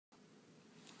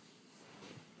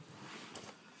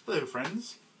Hello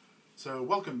friends, so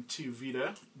welcome to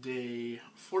VEDA, day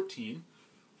 14.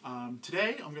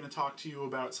 Today I'm going to talk to you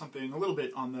about something a little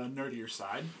bit on the nerdier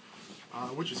side,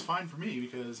 which is fine for me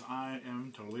because I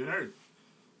am totally a nerd.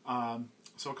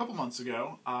 So a couple months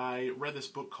ago I read this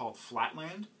book called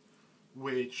Flatland,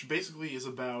 which basically is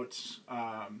about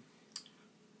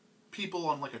people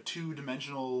on like a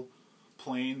two-dimensional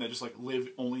plane that just like live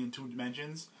only in two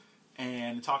dimensions.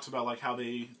 And it talks about like how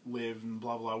they live and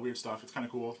blah blah weird stuff. It's kind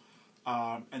of cool.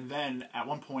 And then at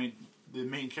one point, the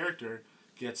main character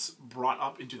gets brought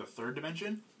up into the third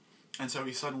dimension, and so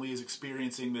he suddenly is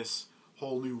experiencing this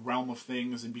whole new realm of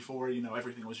things. And before,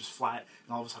 everything was just flat,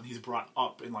 and all of a sudden he's brought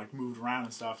up and like moved around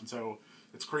and stuff. And so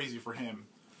it's crazy for him.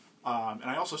 And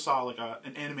I also saw like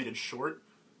an animated short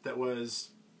that was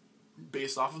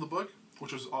based off of the book,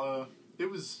 which was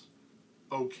it was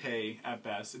okay at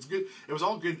best. It's good. It was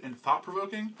all good and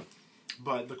thought-provoking,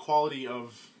 but the quality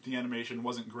of the animation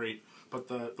wasn't great. But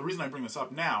the reason I bring this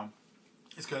up now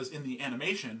is because in the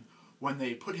animation, when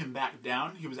they put him back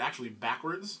down, he was actually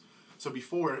backwards. So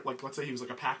before, like let's say he was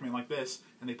like a Pac-Man like this,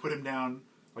 and they put him down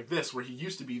like this, where he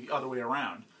used to be the other way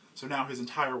around. So now his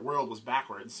entire world was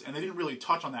backwards. And they didn't really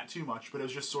touch on that too much, but it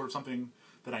was just sort of something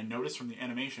that I noticed from the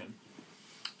animation.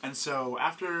 And so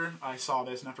after I saw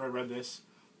this and after I read this,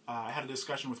 I had a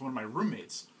discussion with one of my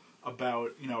roommates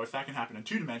about, if that can happen in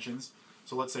two dimensions.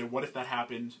 So let's say, what if that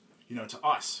happened, to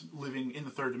us living in the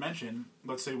third dimension?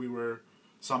 Let's say we were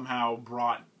somehow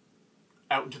brought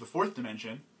out into the fourth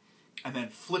dimension and then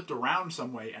flipped around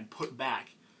some way and put back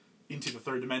into the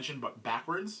third dimension, but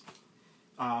backwards.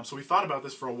 So we thought about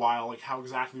this for a while, like how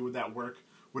exactly would that work?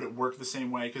 Would it work the same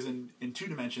way? Because in two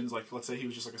dimensions, like let's say he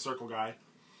was just like a circle guy,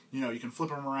 you can flip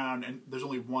him around and there's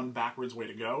only one backwards way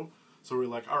to go. So we're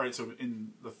like, alright, so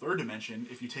in the third dimension,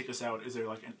 if you take us out, is there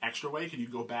like an extra way? Can you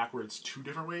go backwards two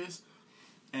different ways?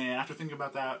 And after thinking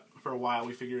about that for a while,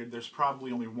 we figured there's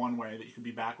probably only one way that you can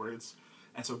be backwards.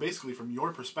 And so basically, from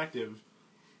your perspective,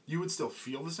 you would still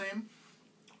feel the same.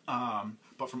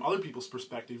 But from other people's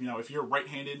perspective, if you're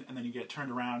right-handed and then you get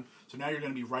turned around, so now you're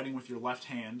going to be writing with your left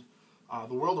hand.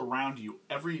 The world around you,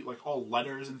 all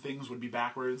letters and things would be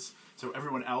backwards. So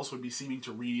everyone else would be seeming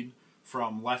to read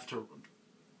from right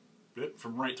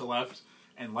to left,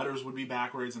 and letters would be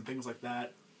backwards and things like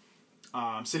that.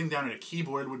 Sitting down at a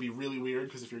keyboard would be really weird,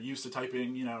 because if you're used to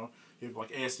typing, you have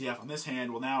like ASDF on this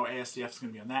hand, well now ASDF is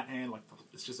going to be on that hand. Like,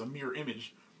 it's just a mirror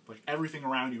image. Like, everything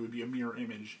around you would be a mirror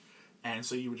image, and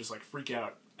so you would just like freak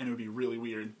out, and it would be really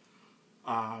weird.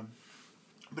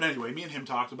 But anyway, me and him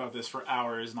talked about this for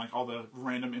hours, and like all the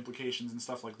random implications and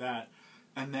stuff like that.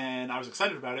 And then I was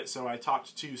excited about it, so I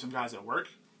talked to some guys at work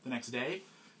the next day.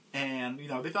 And,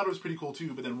 they thought it was pretty cool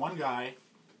too, but then one guy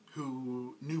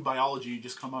who knew biology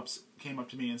just came up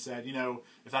to me and said,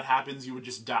 if that happens, you would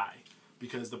just die.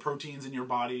 Because the proteins in your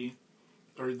body,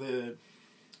 or the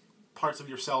parts of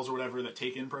your cells or whatever that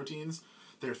take in proteins,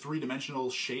 they're three-dimensional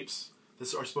shapes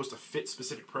that are supposed to fit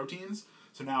specific proteins.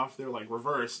 So now if they're like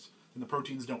reversed, then the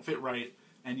proteins don't fit right,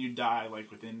 and you die like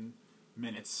within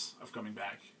minutes of coming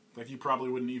back. Like, you probably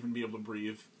wouldn't even be able to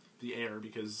breathe the air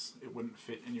because it wouldn't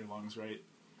fit in your lungs right.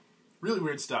 Really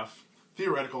weird stuff.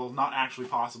 Theoretical, not actually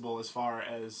possible as far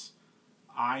as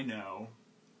I know.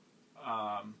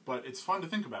 But it's fun to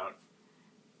think about.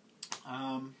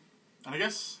 And I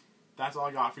guess that's all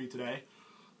I got for you today.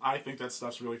 I think that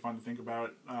stuff's really fun to think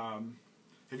about.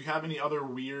 If you have any other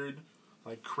weird,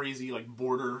 like crazy, like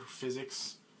border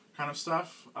physics kind of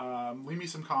stuff, leave me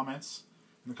some comments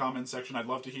in the comments section. I'd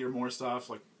love to hear more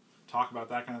stuff, like talk about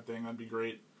that kind of thing. That'd be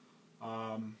great.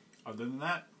 Other than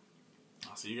that,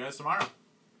 I'll see you guys tomorrow.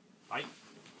 Bye.